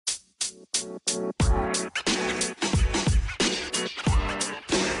Hey,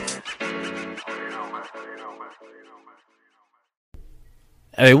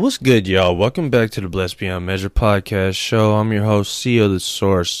 what's good, y'all? Welcome back to the Blessed Beyond Measure podcast show. I'm your host, CEO The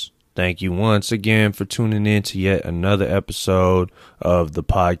Source. Thank you once again for tuning in to yet another episode of the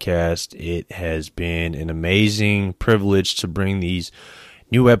podcast. It has been an amazing privilege to bring these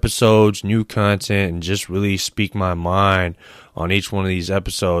new episodes, new content, and just really speak my mind on each one of these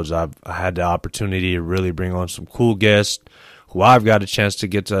episodes. I had the opportunity to really bring on some cool guests who I've got a chance to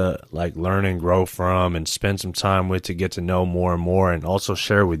get to learn and grow from and spend some time with, to get to know more and more, and also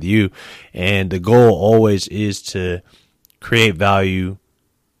share with you. And the goal always is to create value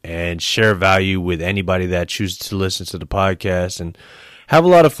and share value with anybody that chooses to listen to the podcast, and have a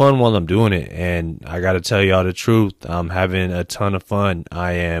lot of fun while I'm doing it. And I got to tell y'all the truth, I'm having a ton of fun.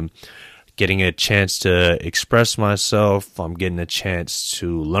 I am getting a chance to express myself. I'm getting a chance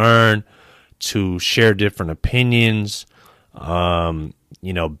to learn, to share different opinions, bounce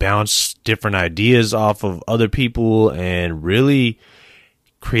different ideas off of other people, and really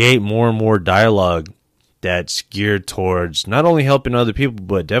create more and more dialogue that's geared towards not only helping other people,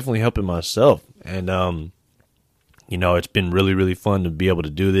 but definitely helping myself. And, it's been really, really fun to be able to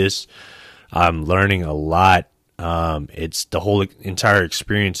do this. I'm learning a lot. It's the whole entire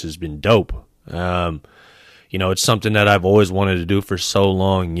experience has been dope. It's something that I've always wanted to do for so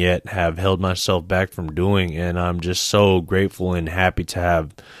long, yet have held myself back from doing. And I'm just so grateful and happy to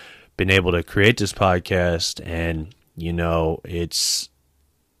have been able to create this podcast. And, it's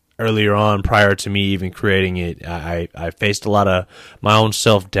earlier on, prior to me even creating it, I faced a lot of my own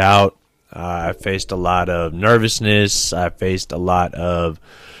self-doubt. I faced a lot of nervousness. I faced a lot of,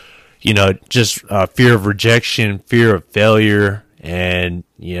 just fear of rejection, fear of failure. And,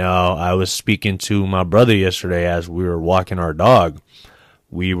 I was speaking to my brother yesterday as we were walking our dog.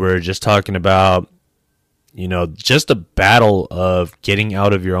 We were just talking about, just a battle of getting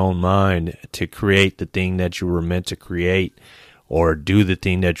out of your own mind to create the thing that you were meant to create, or do the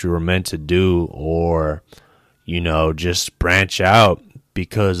thing that you were meant to do, or, just branch out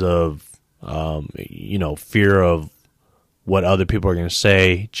because of, fear of what other people are going to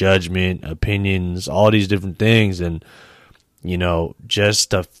say, judgment, opinions, all these different things. And,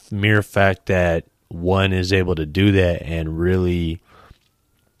 just the mere fact that one is able to do that and really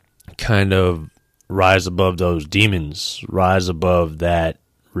kind of rise above those demons, rise above that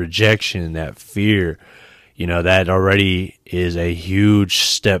rejection, that fear, that already is a huge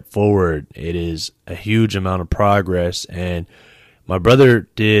step forward. It is a huge amount of progress. And my brother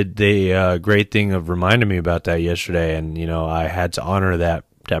did the great thing of reminding me about that yesterday. And, I had to honor that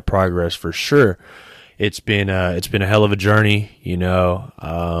progress for sure. It's been a hell of a journey,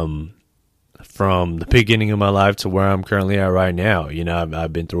 from the beginning of my life to where I'm currently at right now.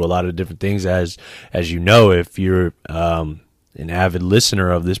 I've been through a lot of different things, as if you're an avid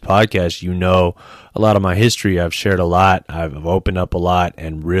listener of this podcast, a lot of my history. I've shared a lot. I've opened up a lot,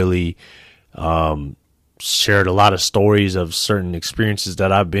 and really shared a lot of stories of certain experiences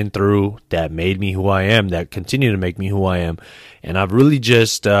that I've been through that made me who I am, that continue to make me who I am. And I've really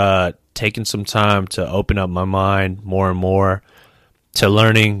just taken some time to open up my mind more and more to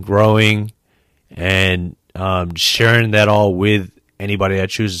learning, growing, and sharing that all with anybody that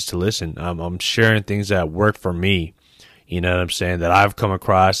chooses to listen. I'm sharing things that work for me, what I'm saying, that I've come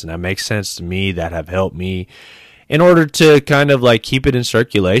across and that make sense to me, that have helped me, in order to kind of keep it in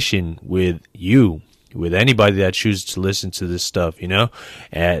circulation with you, with anybody that chooses to listen to this stuff,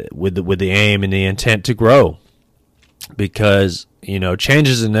 with the aim and the intent to grow. Because, change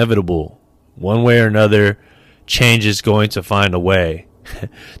is inevitable. One way or another, change is going to find a way.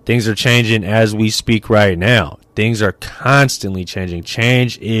 Things are changing as we speak right now. Things are constantly changing.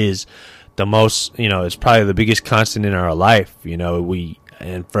 Change is the most, it's probably the biggest constant in our life.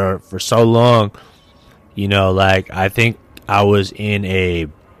 For so long, I think I was in a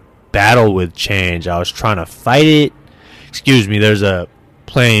battle with change. I was trying to fight it. Excuse me, there's a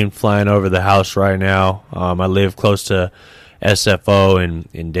plane flying over the house right now. I live close to SFO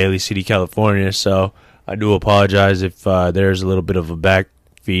in Daly City, California, so I do apologize if there's a little bit of a back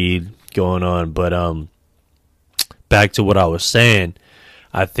feed going on. But back to what I was saying,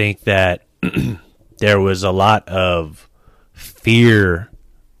 I think that there was a lot of fear-based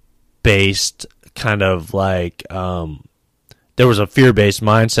kind of there was a fear-based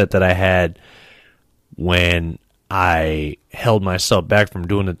mindset that I had when I held myself back from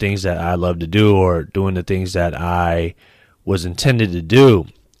doing the things that I love to do, or doing the things that I was intended to do.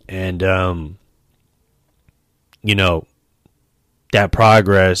 And, that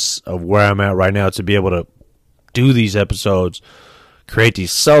progress of where I'm at right now to be able to do these episodes create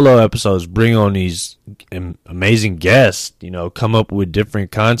these solo episodes, bring on these amazing guests, come up with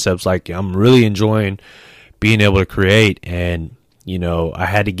different concepts. Like, I'm really enjoying being able to create, and, I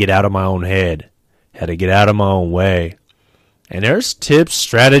had to get out of my own head, had to get out of my own way. And there's tips,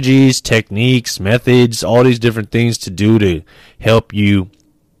 strategies, techniques, methods, all these different things to do to help you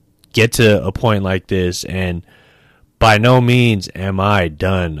get to a point like this. And by no means am I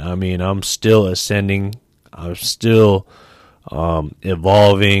done. I mean, I'm still ascending. I'm still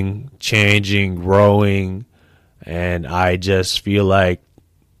evolving, changing, growing. And I just feel like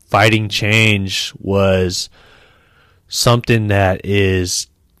fighting change was something that is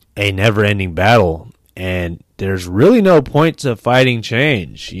a never-ending battle. And there's really no point to fighting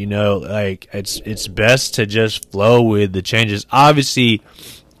change. Like, it's best to just flow with the changes. Obviously,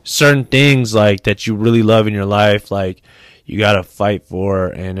 certain things like that you really love in your life, like, you got to fight for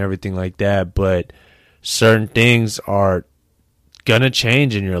and everything like that. But certain things are going to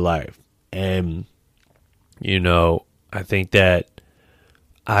change in your life. And, I think that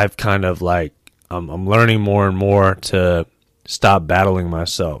I've kind of like, I'm learning more and more to stop battling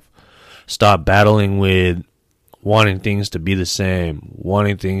myself. Stop battling with wanting things to be the same,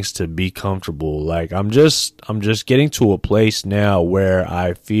 wanting things to be comfortable. Like, I'm just getting to a place now where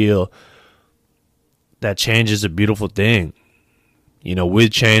I feel that change is a beautiful thing.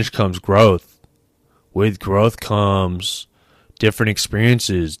 With change comes growth. With growth comes different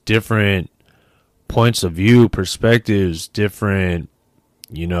experiences, different points of view, perspectives, different,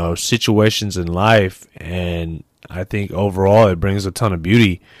 situations in life. And I think overall it brings a ton of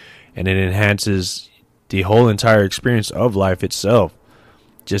beauty, and it enhances the whole entire experience of life itself.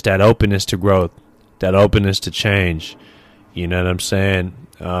 Just that openness to growth, that openness to change. You know what I'm saying?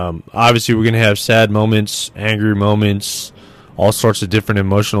 Obviously, we're going to have sad moments, angry moments, all sorts of different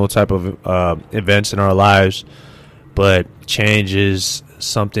emotional type of events in our lives. But change is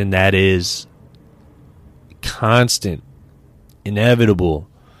something that is constant, inevitable.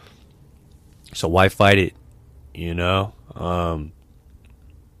 So why fight it?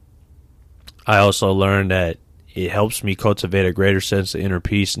 I also learned that it helps me cultivate a greater sense of inner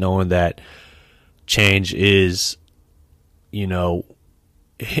peace, knowing that change is,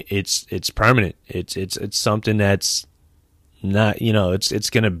 it's permanent. It's something that's not, it's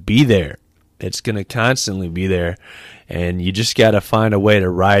going to be there. It's going to constantly be there. And you just got to find a way to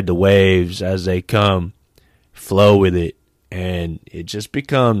ride the waves as they come, flow with it. And it just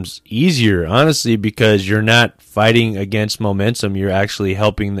becomes easier, honestly, because you're not fighting against momentum. You're actually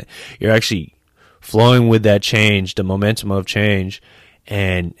you're actually flowing with that change, the momentum of change,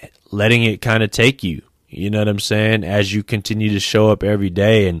 and letting it kind of take you. You know what I'm saying? As you continue to show up every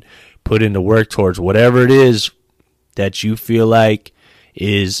day and put in the work towards whatever it is that you feel like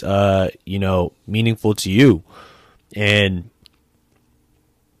is, meaningful to you. And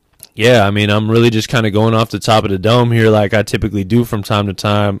yeah, I mean, I'm really just kind of going off the top of the dome here like I typically do from time to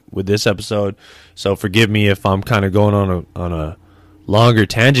time with this episode. So forgive me if I'm kind of going on a longer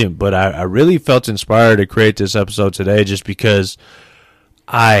tangent, but I really felt inspired to create this episode today just because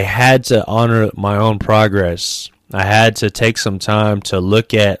I had to honor my own progress. I had to take some time to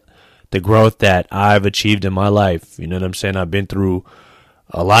look at the growth that I've achieved in my life. You know what I'm saying? I've been through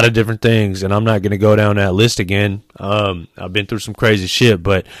a lot of different things, and I'm not going to go down that list again. I've been through some crazy shit,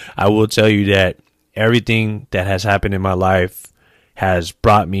 but I will tell you that everything that has happened in my life has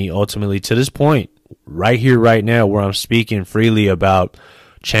brought me ultimately to this point, right here, right now, where I'm speaking freely about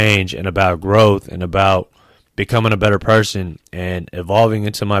change and about growth and about becoming a better person and evolving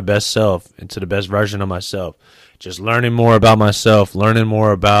into my best self, into the best version of myself. Just learning more about myself, learning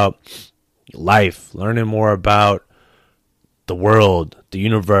more about life, learning more about the world, the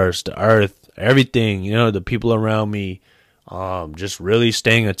universe, the earth, everything, the people around me, just really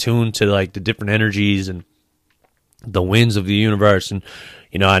staying attuned to like the different energies and the winds of the universe. And,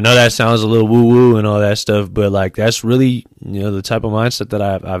 I know that sounds a little woo-woo and all that stuff, but like that's really, the type of mindset that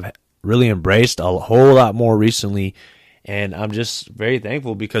I've really embraced a whole lot more recently. And I'm just very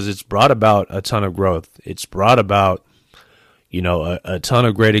thankful because it's brought about a ton of growth. It's brought about, a ton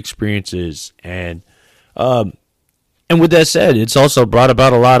of great experiences. And with that said, it's also brought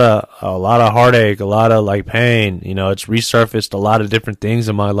about a lot of heartache, a lot of like pain. It's resurfaced a lot of different things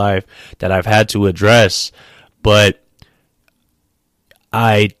in my life that I've had to address. But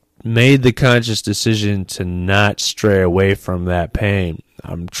I made the conscious decision to not stray away from that pain.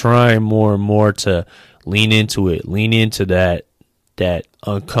 I'm trying more and more to lean into it, lean into that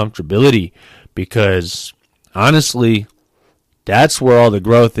uncomfortability, because honestly, that's where all the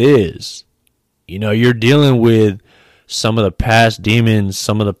growth is. You're dealing with some of the past demons,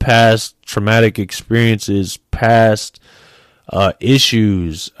 some of the past traumatic experiences, past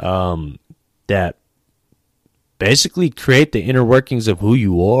issues that basically create the inner workings of who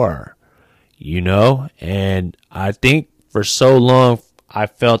you are, And I think for so long I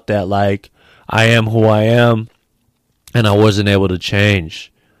felt that like I am who I am and I wasn't able to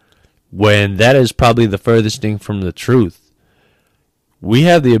change, when that is probably the furthest thing from the truth. We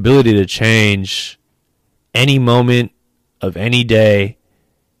have the ability to change any moment of any day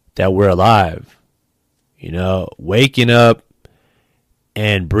that we're alive. Waking up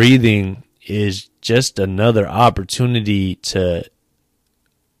and breathing is just another opportunity to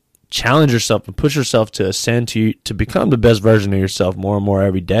challenge yourself and push yourself to ascend to become the best version of yourself more and more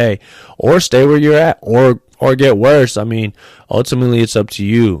every day, or stay where you're at, or get worse. I mean, ultimately it's up to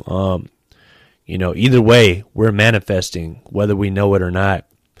you. Either way, we're manifesting, whether we know it or not.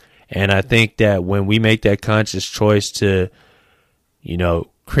 And I think that when we make that conscious choice to,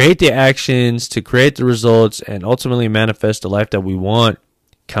 create the actions, to create the results, and ultimately manifest the life that we want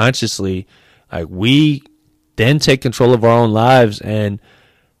consciously, like, we then take control of our own lives and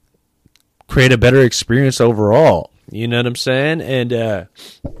create a better experience overall. You know what I'm saying? And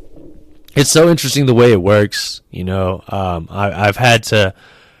it's so interesting the way it works. I've had to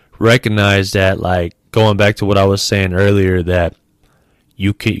recognize that, like, going back to what I was saying earlier, that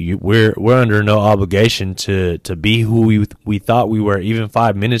we're under no obligation to be who we thought we were even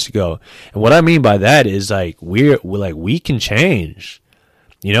 5 minutes ago. And what I mean by that is, like, we can change.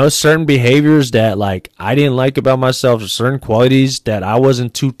 Certain behaviors that, like, I didn't like about myself, or certain qualities that I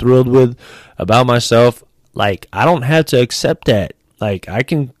wasn't too thrilled with about myself, like, I don't have to accept that. Like, I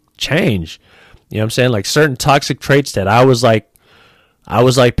can change. You know what I'm saying? Like, certain toxic traits that I was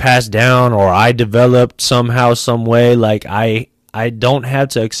passed down, or I developed somehow, some way, like, I don't have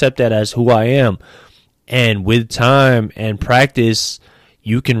to accept that as who I am. And with time and practice,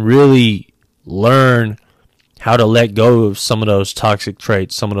 you can really learn how to let go of some of those toxic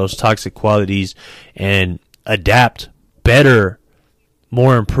traits, some of those toxic qualities, and adapt better,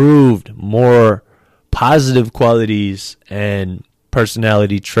 more improved, more positive qualities and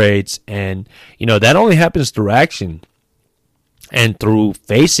personality traits. And, that only happens through action and through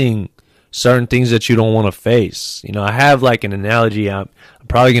facing certain things that you don't want to face. I have, like, an analogy. I'm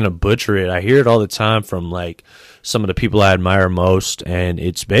probably going to butcher it. I hear it all the time from, like, some of the people I admire most. And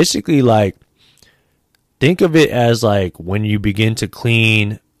it's basically like, think of it as like when you begin to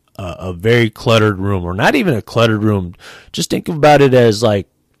clean a very cluttered room, or not even a cluttered room. Just think about it as like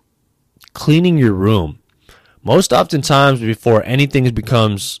cleaning your room. Most oftentimes, before anything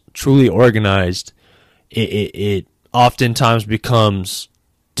becomes truly organized, it oftentimes becomes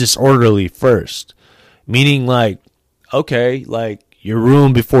disorderly first. Meaning, like, okay, like, your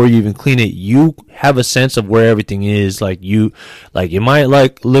room, before you even clean it, you have a sense of where everything is. Like, it might,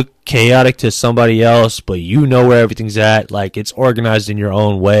 like, look chaotic to somebody else, but you know where everything's at. Like, it's organized in your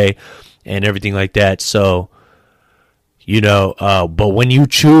own way and everything like that. So, but when you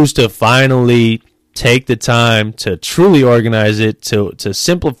choose to finally take the time to truly organize it, to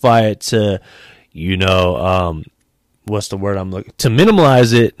simplify it, to, what's the word I'm looking, to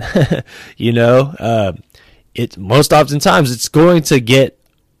minimalize it, it most oftentimes it's going to get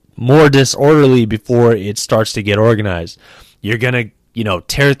more disorderly before it starts to get organized. You're going to,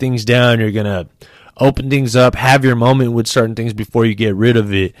 tear things down. You're going to open things up, have your moment with certain things before you get rid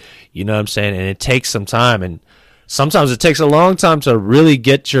of it. You know what I'm saying? And it takes some time, and sometimes it takes a long time to really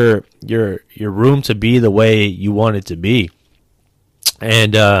get your room to be the way you want it to be.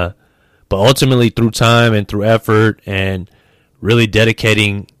 And but ultimately, through time and through effort and really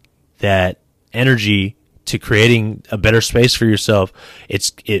dedicating that energy to creating a better space for yourself,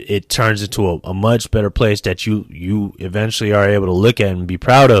 it turns into a much better place that you eventually are able to look at and be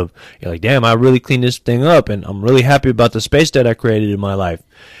proud of. You're like, damn, I really cleaned this thing up, and I'm really happy about the space that I created in my life.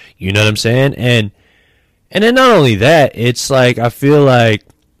 You know what I'm saying? And then not only that, it's like, I feel like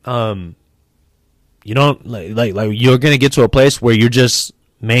you don't like you're gonna get to a place where you're just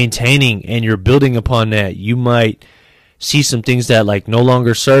maintaining and you're building upon that. You might see some things that, like, no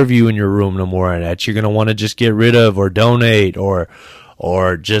longer serve you in your room no more, and that you're going to want to just get rid of, or donate, or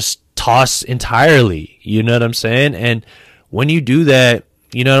just toss entirely. You know what I'm saying? And when you do that,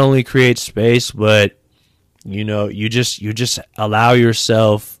 you not only create space, but you just allow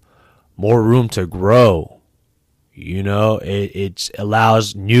yourself more room to grow. It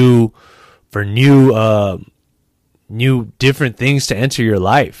allows new different things to enter your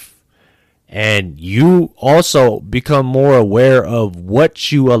life. And you also become more aware of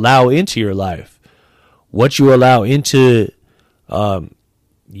what you allow into your life, what you allow into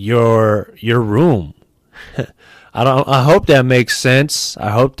your room. I hope that makes sense.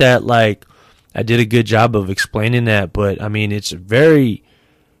 I hope that, like, I did a good job of explaining that, but I mean, it's very,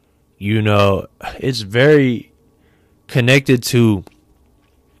 it's very connected to,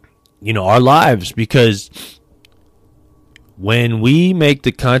 our lives, because when we make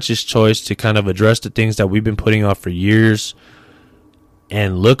the conscious choice to kind of address the things that we've been putting off for years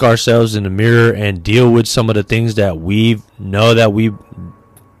and look ourselves in the mirror and deal with some of the things that we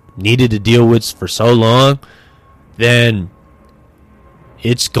needed to deal with for so long, then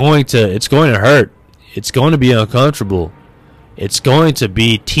it's going to hurt. It's going to be uncomfortable. It's going to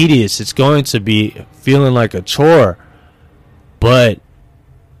be tedious. It's going to be feeling like a chore. But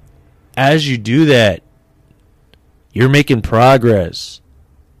as you do that, you're making progress.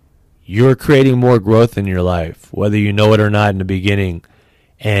 You're creating more growth in your life, whether you know it or not in the beginning.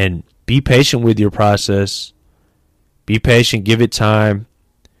 And be patient with your process. Be patient. Give it time.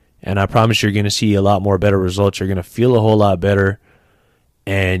 And I promise you're going to see a lot more better results. You're going to feel a whole lot better.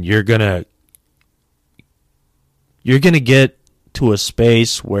 And you're going to get to a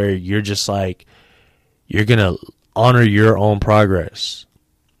space where you're just like, you're going to honor your own progress.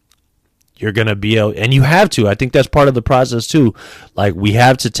 You're going to be able, and you have to. I think that's part of the process too. Like, we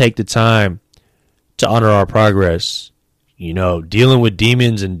have to take the time to honor our progress. Dealing with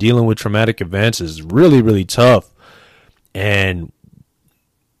demons and dealing with traumatic events is really, really tough. And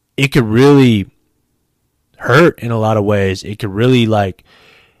it could really hurt in a lot of ways. It could really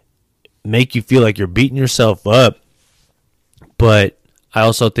make you feel like you're beating yourself up. But I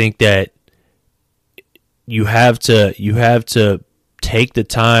also think that you have to take the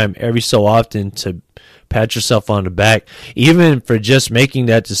time every so often to pat yourself on the back, even for just making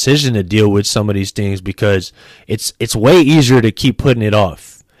that decision to deal with some of these things, because it's way easier to keep putting it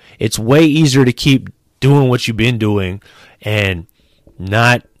off. It's way easier to keep doing what you've been doing and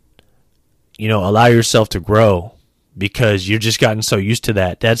not, allow yourself to grow, because you're just gotten so used to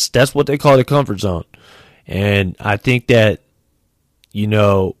that. That's what they call the comfort zone. And I think that,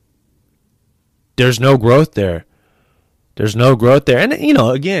 there's no growth there. There's no growth there. And,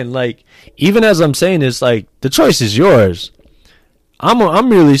 again, even as I'm saying this, the choice is yours. I'm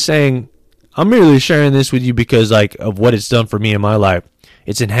merely sharing this with you because, of what it's done for me in my life.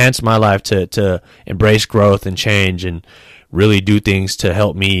 It's enhanced my life to embrace growth and change and really do things to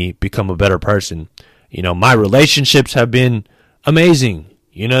help me become a better person. My relationships have been amazing.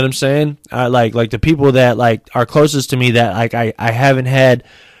 You know what I'm saying? I like the people that are closest to me that I haven't had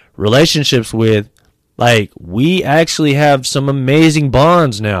relationships with. We actually have some amazing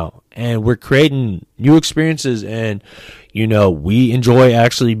bonds now, and we're creating new experiences, and we enjoy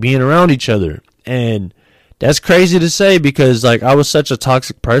actually being around each other. And that's crazy to say, because I was such a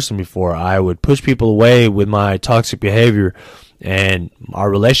toxic person before. I would push people away with my toxic behavior, and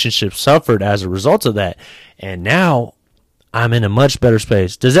our relationship suffered as a result of that. And now I'm in a much better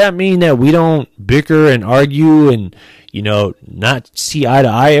space. Does that mean that we don't bicker and argue and, not see eye to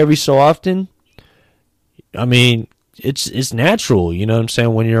eye every so often? I mean, it's natural, you know what I'm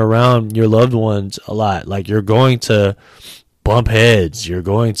saying? When you're around your loved ones a lot, you're going to bump heads. You're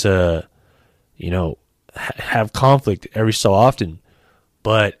going to, have conflict every so often.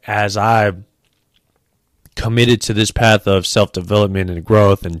 But as I've committed to this path of self-development and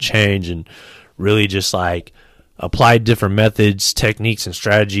growth and change, and really just applied different methods, techniques, and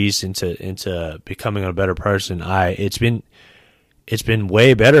strategies into becoming a better person, it's been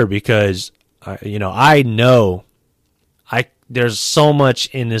way better, because I know there's so much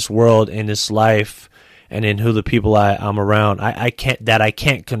in this world, in this life, and in who the people I'm around I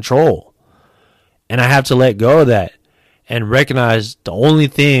can't control. And I have to let go of that and recognize the only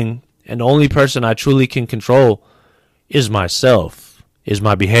thing and the only person I truly can control is myself, is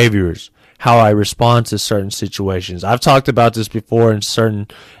my behaviors, how I respond to certain situations. I've talked about this before in certain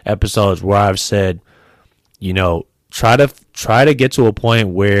episodes where I've said, try to get to a point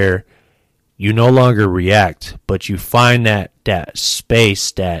where you no longer react, but you find that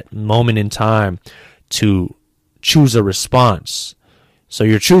space, that moment in time to choose a response. So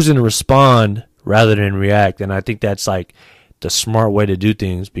you're choosing to respond rather than react. And I think that's the smart way to do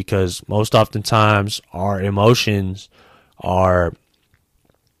things, because most oftentimes our emotions are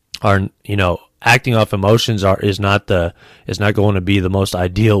acting off emotions is not going to be the most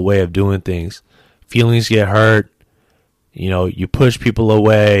ideal way of doing things. Feelings get hurt, you push people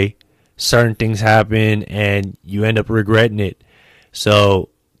away, certain things happen, and you end up regretting it. So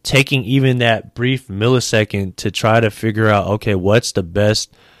taking even that brief millisecond to try to figure out, okay, what's the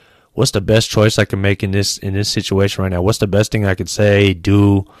best choice I can make in this situation right now? What's the best thing I could say,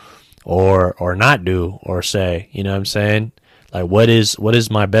 do, or not do, or say? You know what I'm saying? What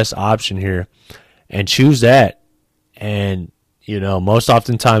is my best option here? And choose that, and Most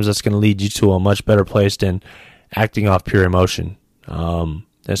oftentimes that's going to lead you to a much better place than acting off pure emotion.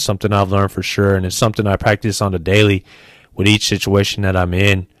 That's something I've learned for sure, and it's something I practice on the daily with each situation that I'm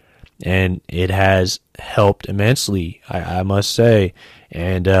in, and it has helped immensely, I must say.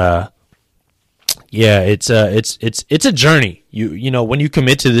 And yeah, it's a journey. When you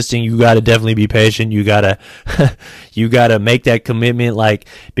commit to this thing, you got to definitely be patient. You gotta you gotta make that commitment, like,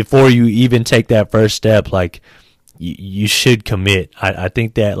 before you even take that first step. Like, you should commit. I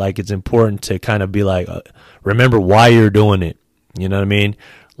think that, like, it's important to kind of be like, remember why you're doing it. You know what I mean?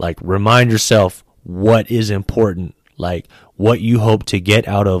 Like, remind yourself what is important, like what you hope to get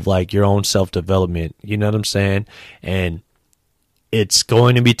out of, like, your own self-development. You know what I'm saying? And it's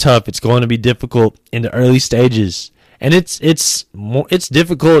going to be tough. It's going to be difficult in the early stages. And it's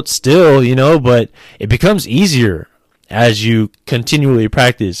difficult still, but it becomes easier as you continually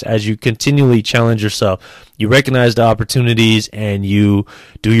practice, as you continually challenge yourself. You recognize the opportunities and you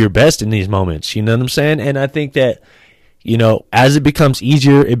do your best in these moments. You know what I'm saying? And I think that, as it becomes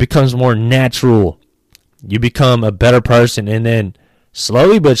easier, it becomes more natural. You become a better person. And then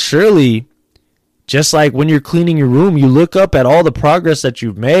slowly but surely, just like when you're cleaning your room, you look up at all the progress that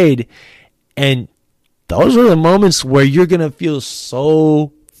you've made. And those are the moments where you're going to feel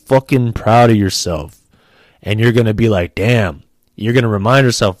so fucking proud of yourself. And you're going to be like, damn, you're going to remind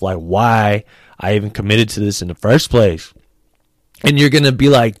yourself, like, why I even committed to this in the first place. And you're going to be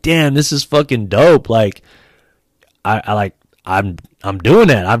like, damn, this is fucking dope. Like, I'm doing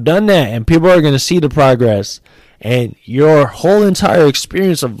that. I've done that. And people are going to see the progress. And your whole entire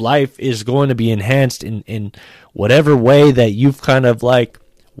experience of life is going to be enhanced in whatever way that you've kind of, like,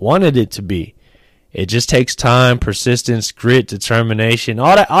 wanted it to be. It just takes time, persistence, grit, determination,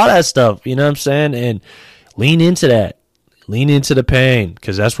 all that stuff. You know what I'm saying? And lean into that. Lean into the pain,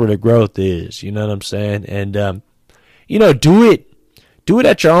 because that's where the growth is. You know what I'm saying? And, do it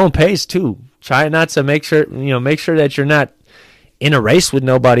at your own pace too. Try not to make sure that you're not in a race with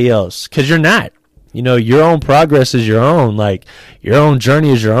nobody else, because you're not. Your own progress is your own. Like, your own journey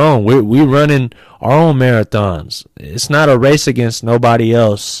is your own. We're running our own marathons. It's not a race against nobody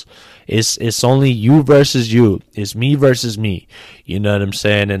else. It's only you versus you. It's me versus me. You know what I'm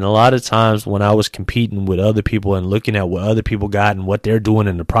saying? And a lot of times when I was competing with other people and looking at what other people got and what they're doing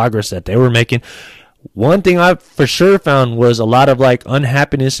and the progress that they were making, one thing I for sure found was a lot of, like,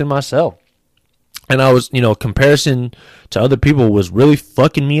 unhappiness in myself. And I was, comparison to other people was really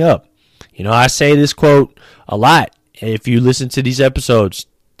fucking me up. I say this quote a lot. If you listen to these episodes,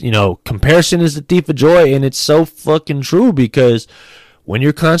 comparison is the thief of joy. And it's so fucking true, because when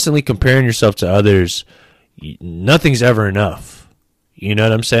you're constantly comparing yourself to others, nothing's ever enough. You know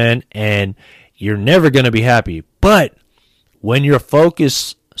what I'm saying? And you're never going to be happy. But when you're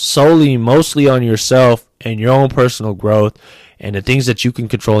focused mostly on yourself and your own personal growth and the things that you can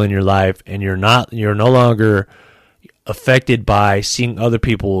control in your life, and you're no longer affected by seeing other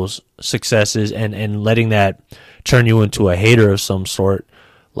people's successes and letting that turn you into a hater of some sort,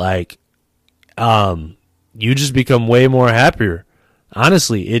 like, you just become way more happier.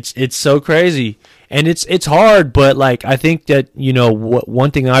 Honestly, it's so crazy, and it's hard, but, like, I think that,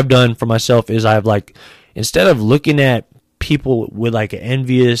 one thing I've done for myself is I've, like, instead of looking at people with, like, an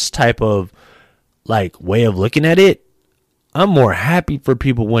envious type of, like, way of looking at it, I'm more happy for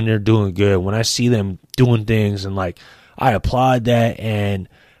people when they're doing good, when I see them doing things, and, like, I applaud that and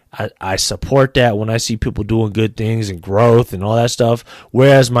I support that when I see people doing good things and growth and all that stuff.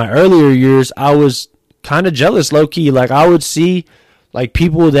 Whereas my earlier years, I was kind of jealous, low key. Like, I would see, like,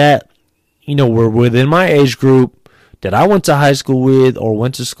 people that, were within my age group that I went to high school with or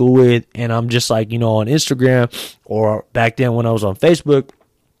went to school with, and I'm just, like, on Instagram or back then when I was on Facebook,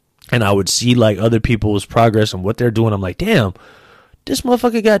 and I would see, like, other people's progress and what they're doing. I'm like, damn, this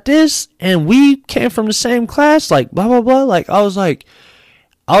motherfucker got this, and we came from the same class, like, blah, blah, blah. Like, I was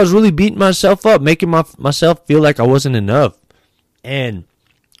really beating myself up, making myself feel like I wasn't enough. And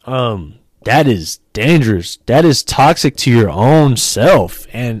that is dangerous. That is toxic to your own self.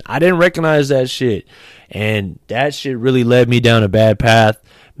 And I didn't recognize that shit. And that shit really led me down a bad path.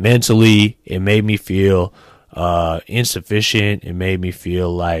 Mentally, it made me feel insufficient. It made me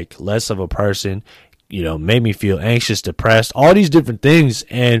feel like less of a person. Made me feel anxious, depressed, all these different things.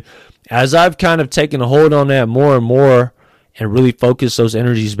 And as I've kind of taken a hold on that more and more and really focused those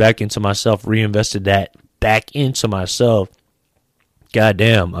energies back into myself, reinvested that back into myself,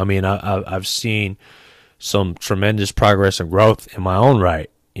 goddamn, I mean, I've seen some tremendous progress and growth in my own right.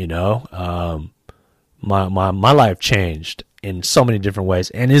 My life changed in so many different ways,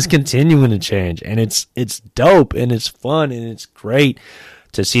 and it's continuing to change, and it's dope, and it's fun, and it's great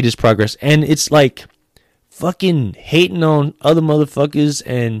to see this progress. And it's like fucking hating on other motherfuckers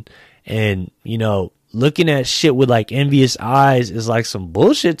and you know, looking at shit with like envious eyes is like some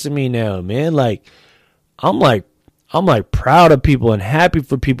bullshit to me now, man. Like I'm like proud of people and happy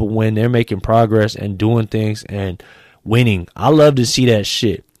for people when they're making progress and doing things and winning. I love to see that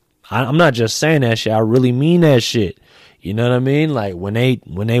shit. I'm not just saying that shit. I really mean that shit. You know what I mean? Like when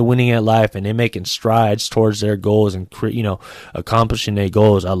they winning at life and they making strides towards their goals and, you know, accomplishing their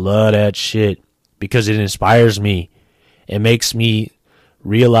goals. I love that shit because it inspires me. It makes me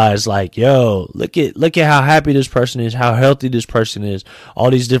realize like, yo, look at how happy this person is, how healthy this person is, all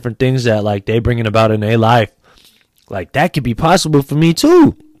these different things that like they bringing about in their life. Like that could be possible for me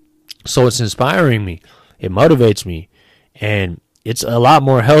too. So it's inspiring me. It motivates me. And it's a lot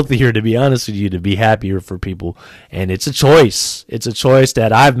more healthier, to be honest with you, to be happier for people. And it's a choice. It's a choice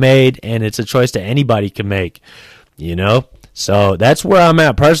that I've made, and it's a choice that anybody can make, you know? So that's where I'm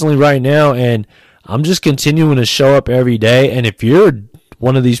at personally right now, and I'm just continuing to show up every day. And if you're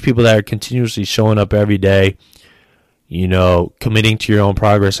one of these people that are continuously showing up every day, you know, committing to your own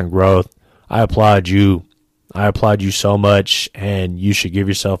progress and growth, I applaud you. I applaud you so much, and you should give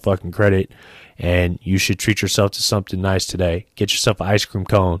yourself fucking credit. And you should treat yourself to something nice today. Get yourself an ice cream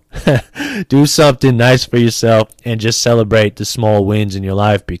cone. Do something nice for yourself and just celebrate the small wins in your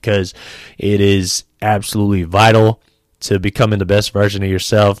life because it is absolutely vital to becoming the best version of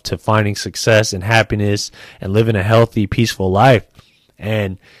yourself, to finding success and happiness and living a healthy, peaceful life.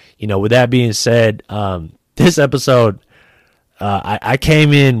 And, you know, with that being said, this episode, I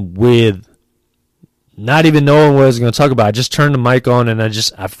came in with not even knowing what I was going to talk about. I just turned the mic on and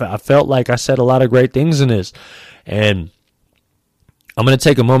I felt like I said a lot of great things in this. And I'm going to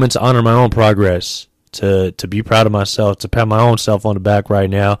take a moment to honor my own progress, to be proud of myself, to pat my own self on the back right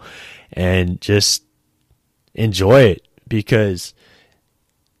now and just enjoy it because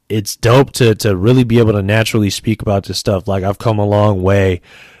it's dope to really be able to naturally speak about this stuff. Like I've come a long way.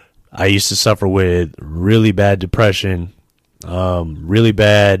 I used to suffer with really bad depression, really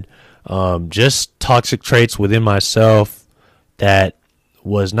bad just toxic traits within myself that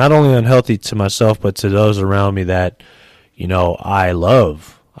was not only unhealthy to myself, but to those around me that, you know, I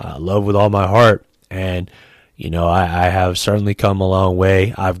love with all my heart. And, you know, I have certainly come a long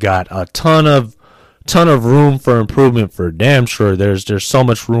way. I've got a ton of room for improvement for damn sure. There's so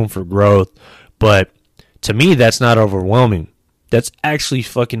much room for growth, but to me, that's not overwhelming. That's actually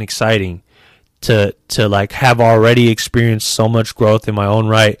fucking exciting to like have already experienced so much growth in my own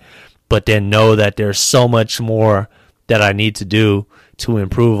right, but then know that there's so much more that I need to do to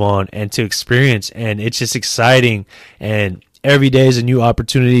improve on and to experience. And it's just exciting. And every day is a new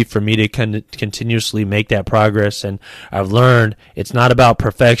opportunity for me to continuously make that progress. And I've learned it's not about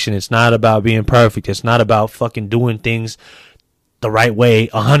perfection. It's not about being perfect. It's not about fucking doing things the right way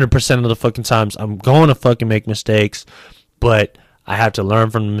 100% of the fucking times. I'm going to fucking make mistakes, but I have to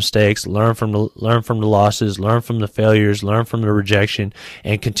learn from the mistakes, learn from the losses, learn from the failures, learn from the rejection,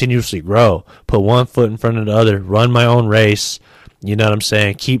 and continuously grow. Put one foot in front of the other, run my own race. You know what I'm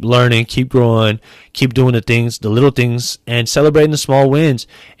saying? Keep learning, keep growing, keep doing the things, the little things, and celebrating the small wins.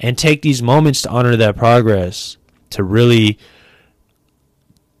 And take these moments to honor that progress, to really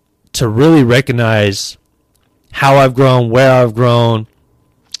recognize how I've grown, where I've grown,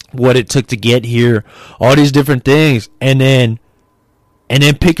 what it took to get here, all these different things, and then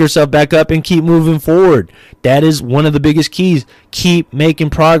pick yourself back up and keep moving forward. That is one of the biggest keys. Keep making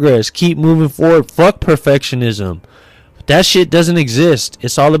progress. Keep moving forward. Fuck perfectionism. That shit doesn't exist.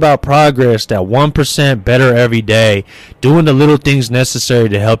 It's all about progress, that 1% better every day, doing the little things necessary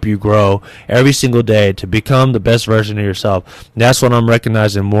to help you grow every single day to become the best version of yourself. That's what I'm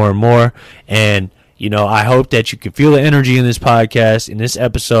recognizing more and more. And, you know, I hope that you can feel the energy in this podcast, in this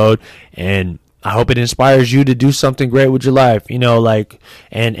episode, and I hope it inspires you to do something great with your life, you know, like,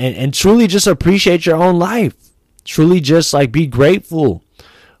 and truly just appreciate your own life. Truly just like be grateful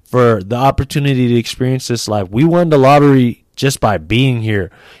for the opportunity to experience this life. We won the lottery just by being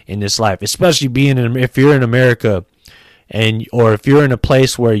here in this life, especially if you're in America or if you're in a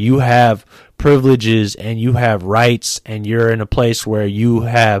place where you have privileges and you have rights and you're in a place where you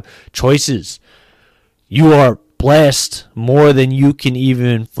have choices. You are blessed more than you can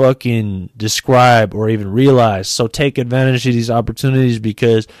even fucking describe or even realize. So take advantage of these opportunities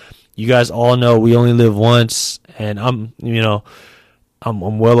because you guys all know we only live once, and I'm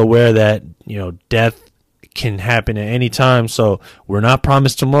well aware that, you know, death can happen at any time. So we're not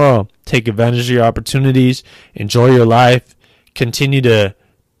promised tomorrow. Take advantage of your opportunities, enjoy your life, continue to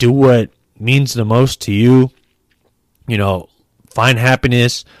do what means the most to you. You know, find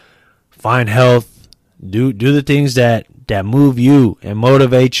happiness, find health. Do the things that move you and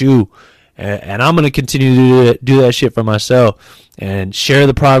motivate you And I'm going to continue to do that shit for myself and share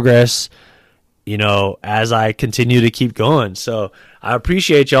the progress, as I continue to keep going. So I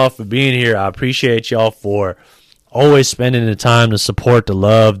appreciate y'all for being here. I appreciate y'all for always spending the time to support, the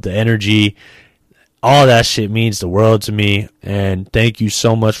love, the energy. All that shit means the world to me. And thank you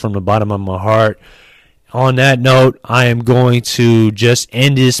so much from the bottom of my heart. On that note, I am going to just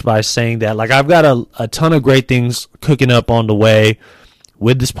end this by saying that, I've got a ton of great things cooking up on the way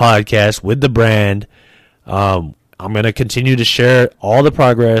with this podcast, with the brand. I'm going to continue to share all the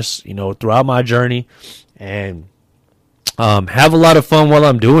progress, throughout my journey, and have a lot of fun while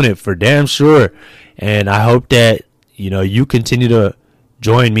I'm doing it, for damn sure. And I hope that, you continue to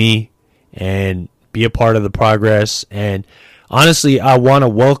join me and be a part of the progress. And honestly, I want to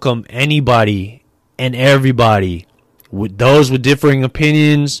welcome anybody and everybody, with those with differing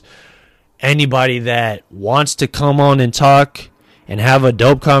opinions, anybody that wants to come on and talk and have a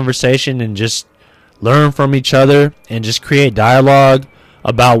dope conversation and just learn from each other and just create dialogue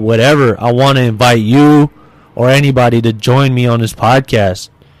about whatever. I want to invite you or anybody to join me on this podcast.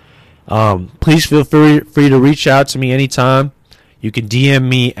 Please feel free to reach out to me anytime. You can DM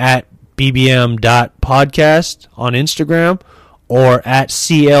me at bbm.podcast on Instagram, or at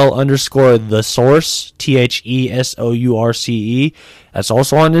CL_the source, THESOURCE. That's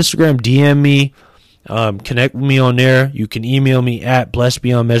also on Instagram. DM me, connect with me on there. You can email me at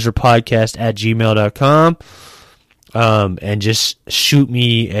blessedbeyondmeasurepodcast@gmail.com, and just shoot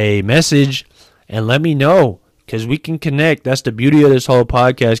me a message and let me know, because we can connect. That's the beauty of this whole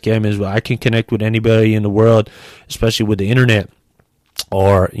podcast game, is I can connect with anybody in the world, especially with the internet.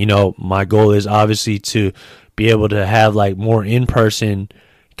 Or, my goal is obviously to be able to have more in-person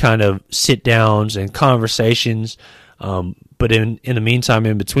kind of sit-downs and conversations. But in the meantime,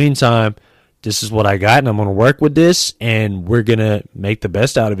 in between time, this is what I got, and I'm going to work with this, and we're going to make the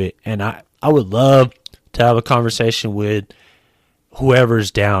best out of it. And I would love to have a conversation with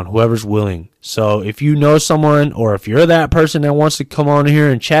whoever's down, whoever's willing. So if you know someone, or if you're that person that wants to come on here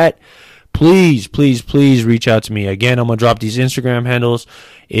and chat, please, please, please reach out to me. Again, I'm going to drop these Instagram handles.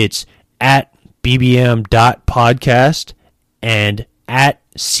 It's at bbm.podcast and at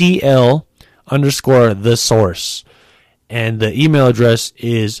CL_the source. And the email address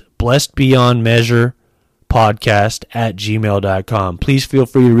is blessedbeyondmeasurepodcast@gmail.com. Please feel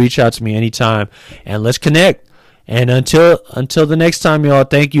free to reach out to me anytime, and let's connect. And until the next time, y'all,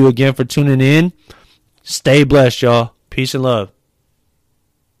 thank you again for tuning in. Stay blessed, y'all. Peace and love.